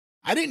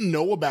I didn't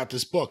know about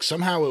this book.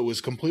 Somehow it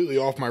was completely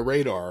off my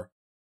radar.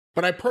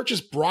 But I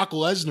purchased Brock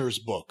Lesnar's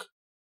book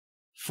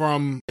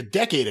from a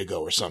decade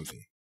ago or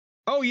something.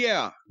 Oh,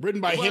 yeah. Written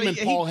by him and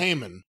Paul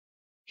Heyman.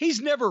 He's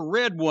never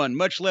read one,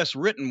 much less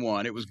written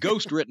one. It was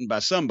ghost written by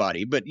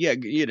somebody, but yeah.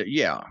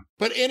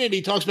 But in it,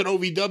 he talks about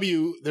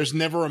OVW. There's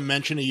never a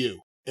mention of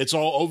you. It's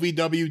all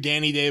OVW,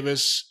 Danny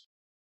Davis,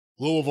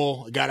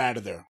 Louisville, got out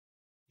of there.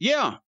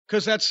 Yeah,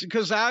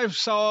 because I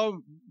saw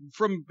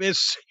from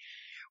this.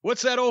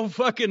 What's that old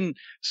fucking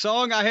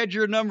song? I had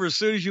your number as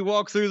soon as you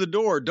walk through the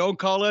door. Don't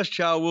call us,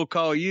 child. We'll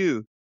call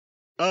you.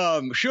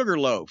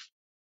 Sugarloaf.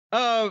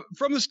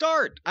 From the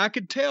start, I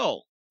could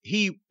tell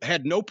he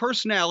had no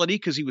personality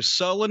because he was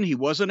sullen. He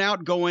wasn't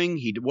outgoing.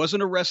 He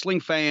wasn't a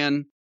wrestling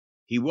fan.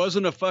 He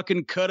wasn't a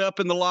fucking cut up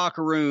in the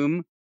locker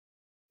room.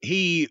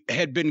 He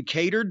had been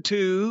catered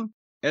to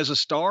as a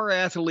star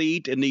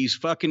athlete in these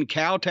fucking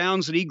cow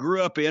towns that he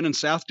grew up in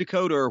South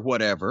Dakota or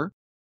whatever.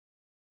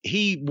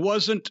 He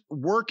wasn't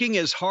working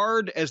as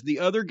hard as the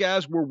other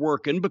guys were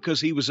working because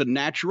he was a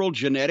natural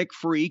genetic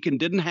freak and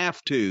didn't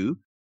have to.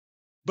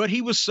 But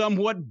he was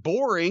somewhat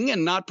boring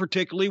and not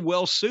particularly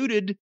well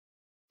suited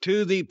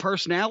to the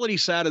personality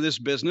side of this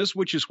business,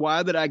 which is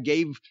why that I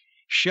gave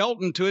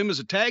Shelton to him as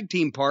a tag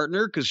team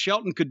partner, because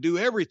Shelton could do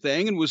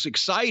everything and was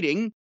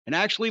exciting and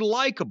actually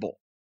likable.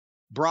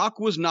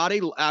 Brock was not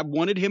I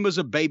wanted him as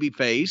a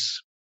babyface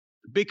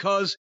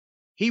because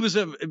he was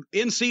an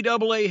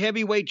NCAA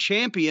heavyweight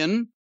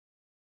champion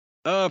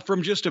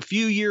from just a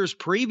few years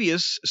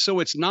previous. So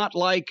it's not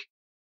like,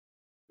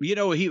 he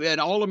an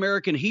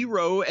All-American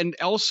hero, and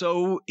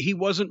also he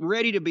wasn't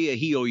ready to be a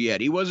heel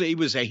yet. He was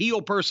a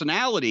heel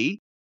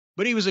personality,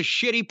 but he was a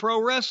shitty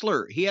pro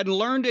wrestler. He hadn't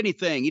learned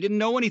anything. He didn't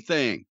know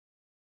anything.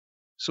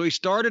 So he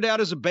started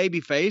out as a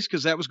babyface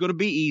because that was going to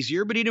be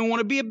easier, but he didn't want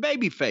to be a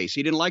babyface.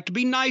 He didn't like to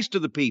be nice to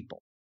the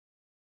people.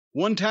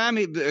 One time,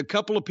 a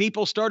couple of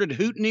people started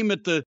hooting him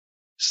at the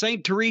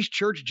St. Therese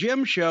Church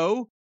Gym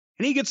show,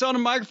 and he gets on a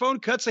microphone,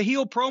 cuts a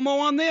heel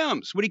promo on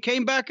them. So when he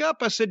came back up,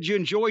 I said, "Did you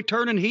enjoy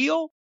turning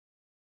heel?"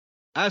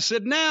 I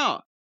said,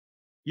 "Now,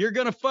 you're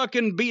going to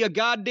fucking be a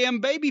goddamn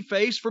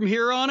babyface from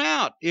here on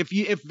out. If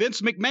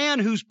Vince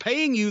McMahon, who's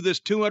paying you this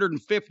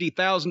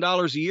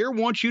 $250,000 a year,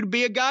 wants you to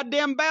be a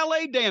goddamn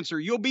ballet dancer,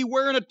 you'll be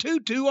wearing a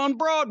tutu on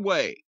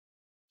Broadway.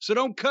 So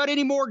don't cut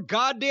any more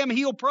goddamn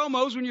heel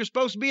promos when you're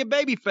supposed to be a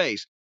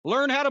babyface.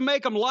 Learn how to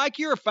make them like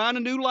you or find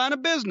a new line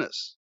of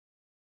business."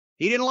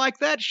 He didn't like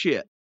that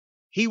shit.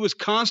 He was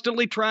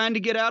constantly trying to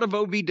get out of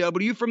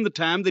OVW from the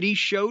time that he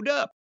showed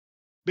up,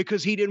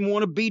 because he didn't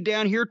want to be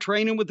down here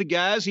training with the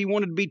guys. He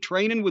wanted to be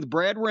training with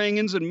Brad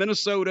Rangens in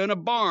Minnesota in a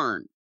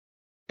barn.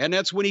 And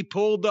that's when he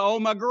pulled the, "oh,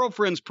 my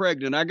girlfriend's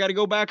pregnant, I got to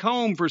go back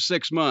home for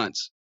 6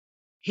 months."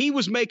 He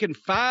was making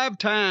 5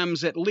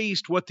 times at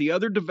least what the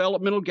other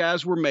developmental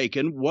guys were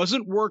making,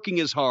 wasn't working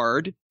as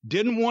hard,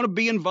 didn't want to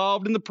be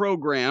involved in the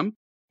program,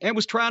 and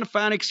was trying to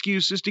find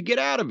excuses to get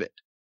out of it.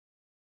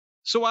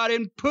 So I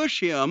didn't push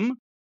him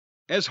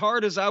as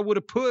hard as I would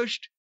have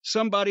pushed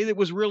somebody that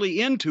was really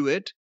into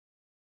it,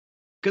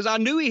 because I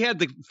knew he had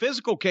the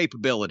physical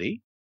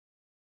capability.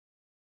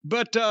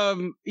 But,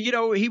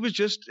 he was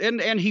just,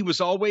 and he was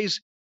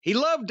always, he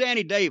loved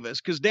Danny Davis,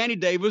 because Danny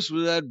Davis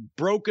was that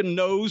broken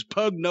nose,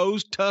 pug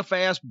nose, tough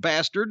ass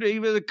bastard. He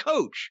was a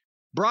coach.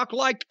 Brock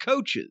liked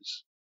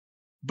coaches.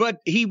 But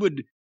he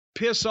would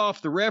piss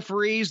off the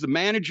referees, the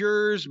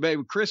managers.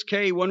 Maybe Chris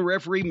Kay, one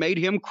referee, made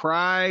him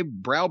cry,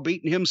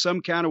 browbeating him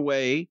some kind of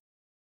way.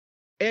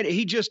 And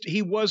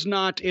he was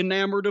not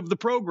enamored of the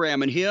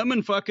program. And him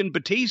and fucking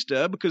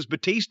Batista, because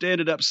Batista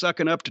ended up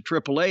sucking up to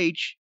Triple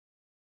H.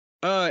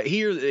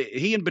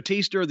 He and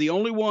Batista are the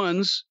only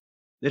ones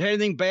that had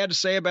anything bad to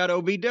say about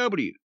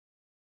OVW.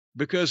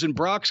 Because in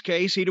Brock's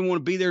case, he didn't want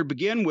to be there to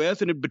begin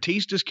with. And in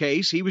Batista's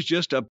case, he was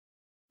just a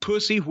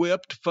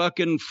pussy-whipped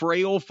fucking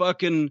frail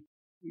fucking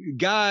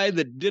guy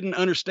that didn't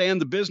understand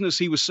the business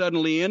he was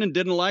suddenly in and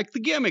didn't like the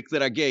gimmick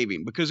that I gave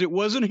him, because it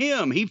wasn't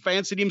him. He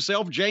fancied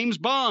himself James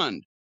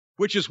Bond,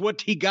 which is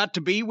what he got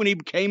to be when he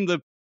became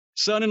the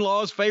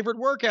son-in-law's favorite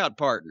workout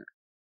partner.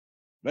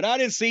 But I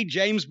didn't see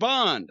James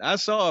Bond. I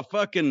saw a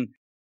fucking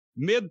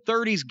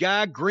mid-30s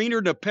guy, greener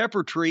than a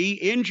pepper tree,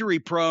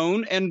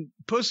 injury-prone, and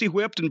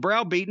pussy-whipped and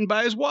browbeaten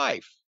by his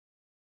wife.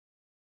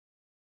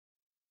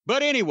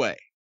 But anyway.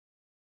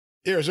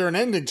 Is there an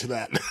ending to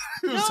that?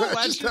 No,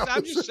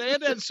 I'm just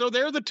saying that. So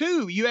they're the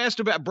two. You asked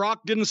about,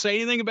 Brock didn't say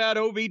anything about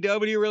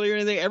OVW really or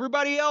anything.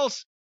 Everybody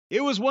else,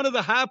 it was one of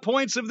the high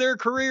points of their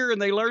career,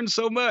 and they learned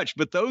so much.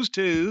 But those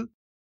two,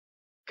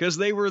 because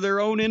they were their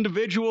own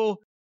individual,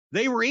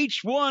 they were each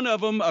one of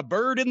them a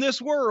bird in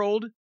this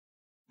world.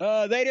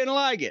 They didn't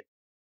like it.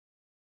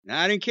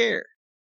 I didn't care.